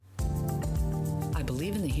I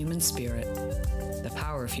believe in the human spirit, the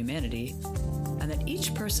power of humanity, and that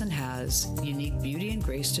each person has unique beauty and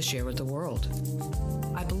grace to share with the world.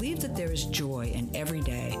 I believe that there is joy in every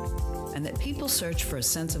day, and that people search for a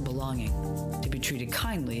sense of belonging, to be treated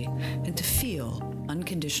kindly, and to feel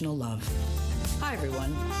unconditional love. Hi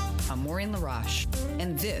everyone, I'm Maureen LaRoche,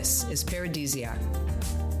 and this is Paradisiac.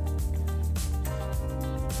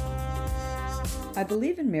 I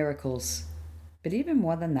believe in miracles, but even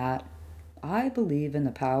more than that, I believe in the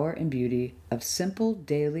power and beauty of simple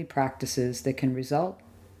daily practices that can result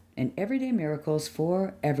in everyday miracles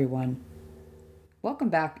for everyone. Welcome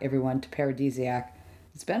back, everyone, to Paradisiac.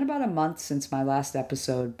 It's been about a month since my last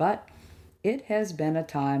episode, but it has been a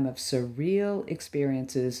time of surreal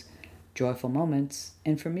experiences, joyful moments,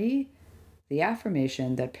 and for me, the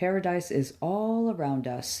affirmation that paradise is all around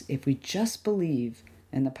us if we just believe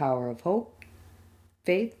in the power of hope,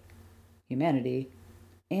 faith, humanity,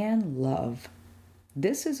 and love.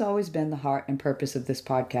 This has always been the heart and purpose of this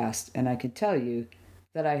podcast, and I can tell you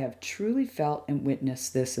that I have truly felt and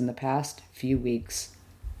witnessed this in the past few weeks.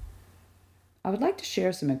 I would like to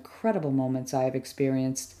share some incredible moments I have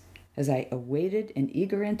experienced as I awaited in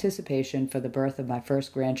eager anticipation for the birth of my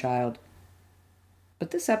first grandchild.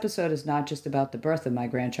 But this episode is not just about the birth of my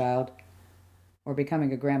grandchild, or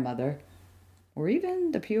becoming a grandmother, or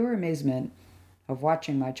even the pure amazement of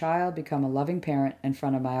watching my child become a loving parent in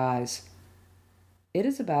front of my eyes. It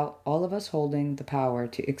is about all of us holding the power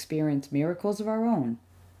to experience miracles of our own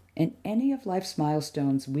and any of life's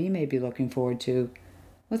milestones we may be looking forward to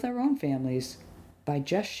with our own families by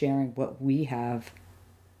just sharing what we have.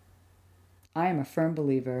 I am a firm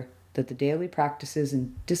believer that the daily practices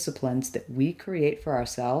and disciplines that we create for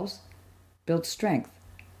ourselves build strength,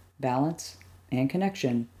 balance, and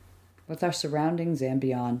connection with our surroundings and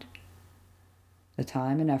beyond. The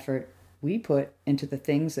time and effort we put into the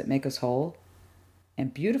things that make us whole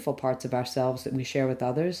and beautiful parts of ourselves that we share with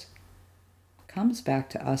others comes back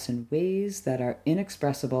to us in ways that are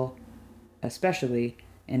inexpressible, especially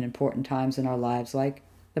in important times in our lives like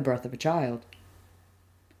the birth of a child.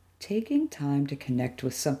 Taking time to connect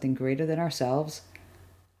with something greater than ourselves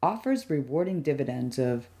offers rewarding dividends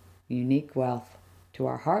of unique wealth to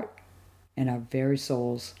our heart and our very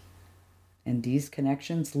souls. And these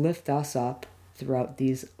connections lift us up throughout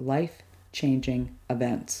these life-changing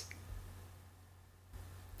events.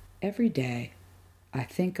 Every day, I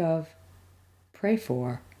think of, pray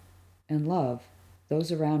for, and love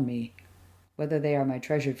those around me, whether they are my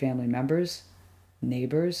treasured family members,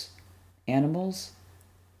 neighbors, animals,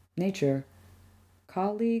 nature,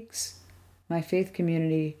 colleagues, my faith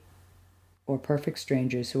community, or perfect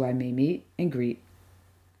strangers who I may meet and greet,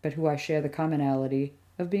 but who I share the commonality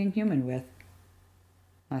of being human with.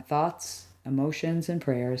 My thoughts, emotions, and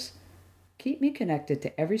prayers keep me connected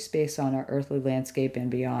to every space on our earthly landscape and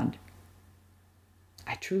beyond.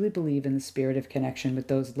 I truly believe in the spirit of connection with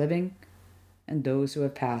those living and those who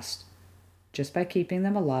have passed, just by keeping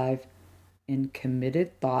them alive in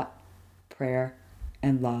committed thought, prayer,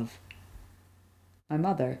 and love. My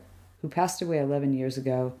mother, who passed away 11 years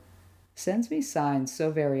ago, sends me signs so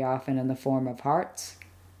very often in the form of hearts,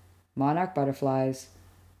 monarch butterflies,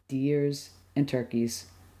 deers, and turkeys.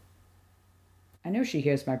 I know she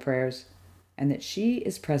hears my prayers and that she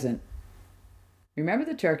is present. Remember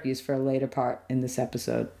the turkeys for a later part in this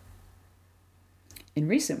episode. In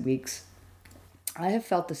recent weeks, I have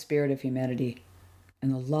felt the spirit of humanity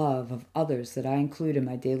and the love of others that I include in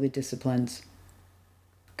my daily disciplines.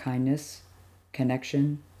 Kindness,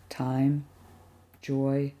 connection, time,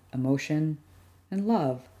 joy, emotion, and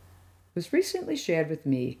love was recently shared with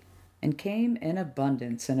me and came in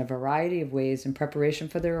abundance in a variety of ways in preparation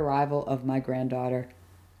for the arrival of my granddaughter.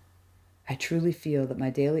 I truly feel that my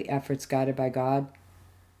daily efforts guided by God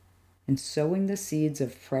in sowing the seeds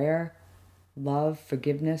of prayer, love,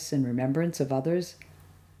 forgiveness, and remembrance of others,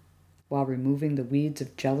 while removing the weeds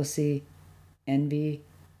of jealousy, envy,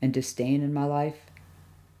 and disdain in my life,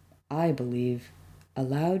 I believe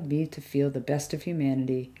allowed me to feel the best of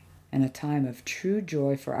humanity and a time of true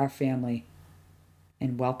joy for our family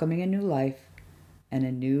in welcoming a new life and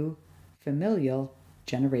a new familial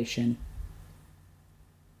generation.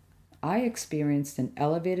 I experienced an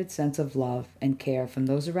elevated sense of love and care from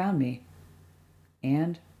those around me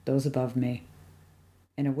and those above me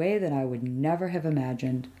in a way that I would never have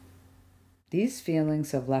imagined. These feelings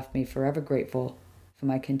have left me forever grateful for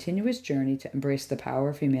my continuous journey to embrace the power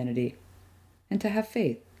of humanity and to have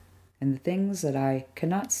faith in the things that I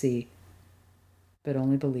cannot see but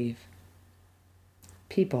only believe.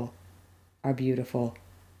 People are beautiful,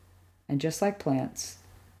 and just like plants,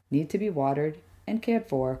 need to be watered and cared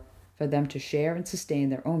for them to share and sustain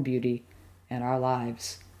their own beauty and our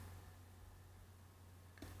lives.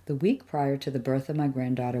 The week prior to the birth of my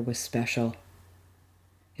granddaughter was special.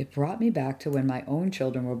 It brought me back to when my own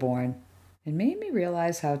children were born and made me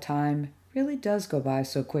realize how time really does go by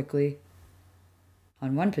so quickly.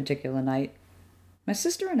 On one particular night, my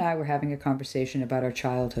sister and I were having a conversation about our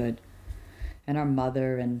childhood and our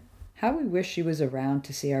mother and how we wish she was around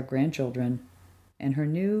to see our grandchildren and her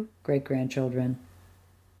new great-grandchildren.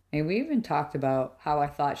 And we even talked about how I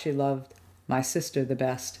thought she loved my sister the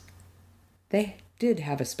best. They did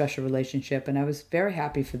have a special relationship, and I was very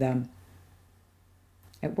happy for them.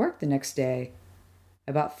 At work the next day,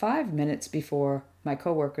 about 5 minutes before my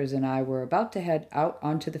coworkers and I were about to head out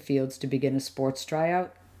onto the fields to begin a sports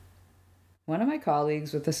tryout, one of my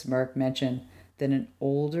colleagues with a smirk mentioned that an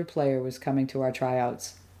older player was coming to our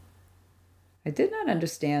tryouts. I did not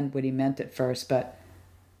understand what he meant at first, but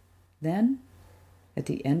then, at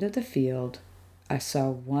the end of the field, I saw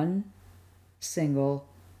one single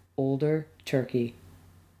older turkey,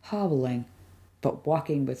 hobbling, but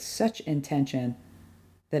walking with such intention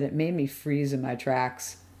that it made me freeze in my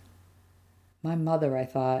tracks. My mother, I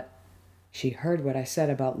thought. She heard what I said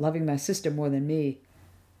about loving my sister more than me.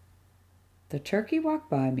 The turkey walked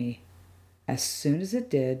by me. As soon as it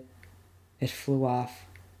did, it flew off,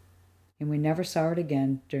 and we never saw it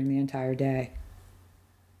again during the entire day.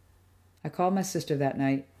 I called my sister that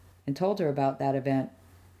night and told her about that event,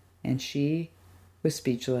 and she was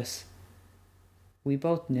speechless. We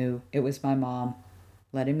both knew it was my mom,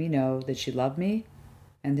 letting me know that she loved me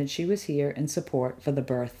and that she was here in support for the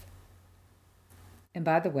birth. And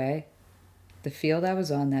by the way, the field I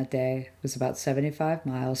was on that day was about 75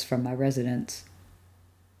 miles from my residence.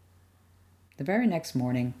 The very next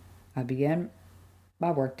morning, I began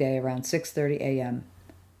my workday around 6:30 a.m.,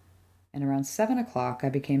 and around 7 o'clock I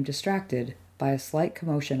became distracted by a slight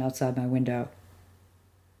commotion outside my window.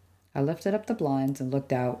 I lifted up the blinds and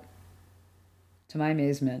looked out. To my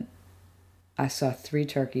amazement, I saw 3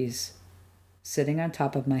 turkeys sitting on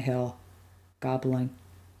top of my hill, gobbling.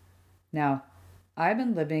 Now, I've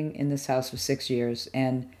been living in this house for 6 years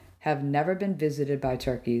and have never been visited by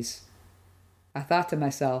turkeys. I thought to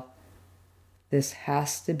myself, this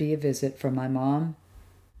has to be a visit from my mom,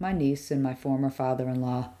 my niece, and my former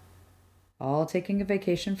father-in-law, all taking a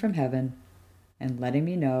vacation from heaven and letting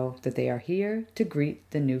me know that they are here to greet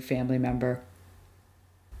the new family member.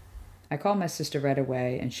 I called my sister right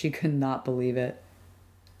away, and she could not believe it.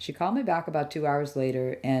 She called me back about 2 hours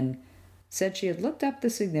later and said she had looked up the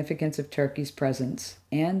significance of turkey's presence,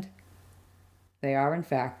 and they are, in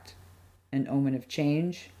fact, an omen of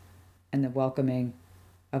change and the welcoming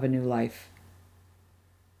of a new life.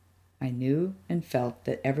 I knew and felt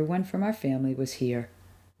that everyone from our family was here,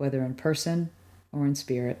 whether in person or in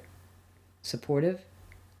spirit, supportive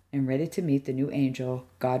and ready to meet the new angel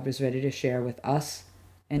God was ready to share with us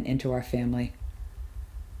and into our family.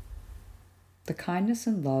 The kindness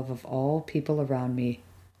and love of all people around me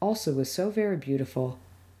also was so very beautiful.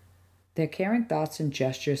 Their caring thoughts and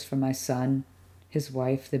gestures for my son, his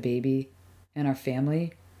wife, the baby, and our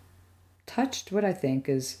family touched what I think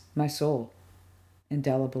is my soul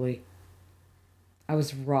indelibly. I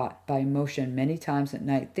was wrought by emotion many times at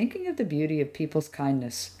night, thinking of the beauty of people's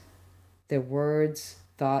kindness, their words,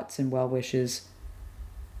 thoughts, and well wishes.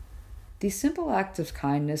 These simple acts of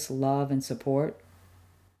kindness, love, and support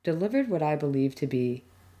delivered what I believe to be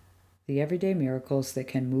the everyday miracles that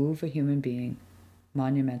can move a human being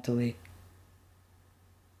monumentally.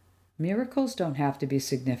 Miracles don't have to be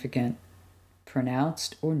significant,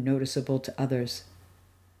 pronounced, or noticeable to others,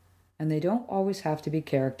 and they don't always have to be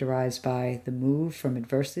characterized by the move from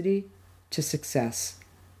adversity to success.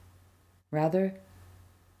 Rather,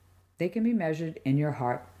 they can be measured in your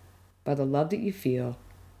heart by the love that you feel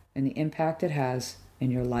and the impact it has in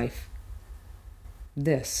your life.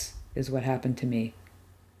 This is what happened to me.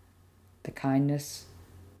 The kindness,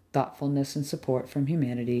 thoughtfulness, and support from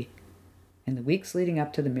humanity in the weeks leading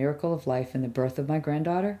up to the miracle of life and the birth of my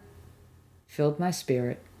granddaughter filled my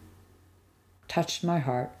spirit, touched my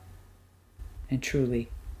heart, and truly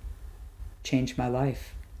changed my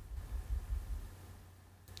life.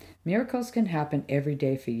 Miracles can happen every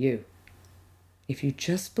day for you if you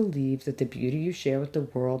just believe that the beauty you share with the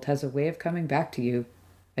world has a way of coming back to you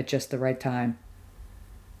at just the right time.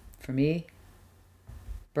 For me,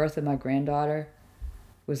 birth of my granddaughter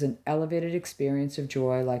was an elevated experience of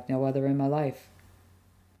joy like no other in my life,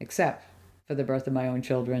 except for the birth of my own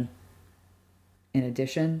children. In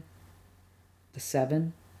addition, the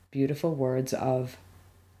 7 beautiful words of,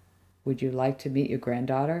 "Would you like to meet your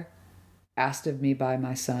granddaughter?" asked of me by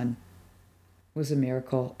my son, was a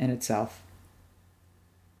miracle in itself.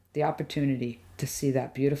 The opportunity to see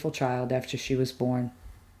that beautiful child after she was born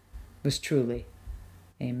was truly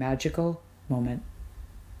a magical moment.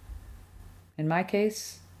 In my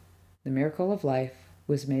case, the miracle of life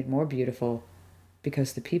was made more beautiful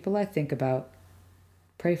because the people I think about,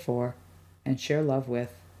 pray for, and share love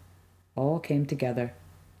with all came together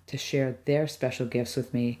to share their special gifts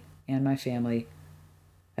with me and my family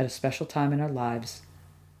at a special time in our lives.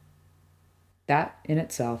 That in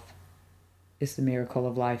itself is the miracle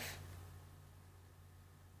of life.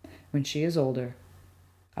 When she is older,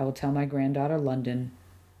 I will tell my granddaughter London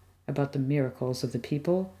about the miracles of the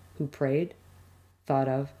people who prayed, thought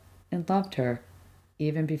of, and loved her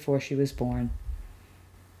even before she was born.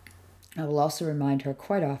 I will also remind her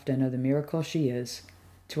quite often of the miracle she is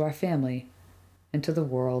to our family and to the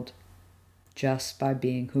world just by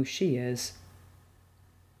being who she is.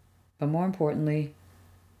 But more importantly,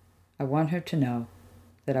 I want her to know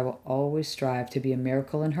that I will always strive to be a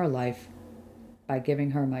miracle in her life by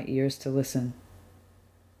giving her my ears to listen,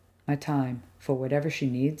 my time for whatever she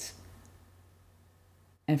needs,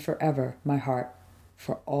 and forever my heart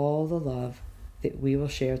for all the love that we will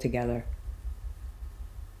share together.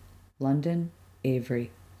 London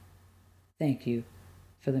Avery, thank you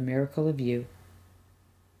for the miracle of you.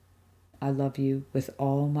 I love you with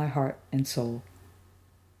all my heart and soul.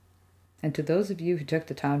 And to those of you who took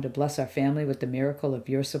the time to bless our family with the miracle of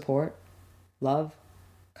your support, love,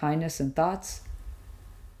 kindness, and thoughts,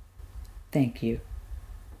 thank you.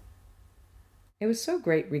 It was so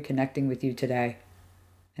great reconnecting with you today.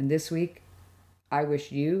 And this week, I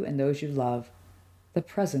wish you and those you love the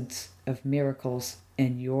presence of miracles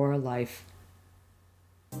in your life.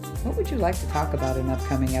 What would you like to talk about in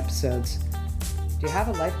upcoming episodes? Do you have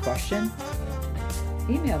a life question?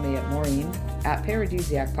 Email me at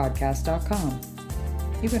maureen@paradisiacpodcast.com.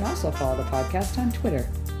 You can also follow the podcast on Twitter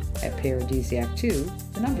at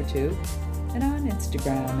paradisiac2, the number 2, and on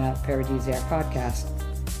Instagram at paradisiacpodcast.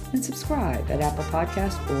 And subscribe at Apple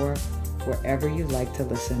Podcasts or wherever you like to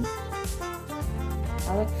listen.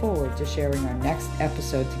 I look forward to sharing our next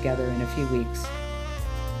episode together in a few weeks.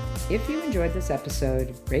 If you enjoyed this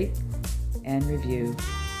episode, rate and review.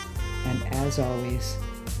 And as always,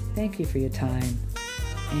 thank you for your time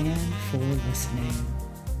and for listening.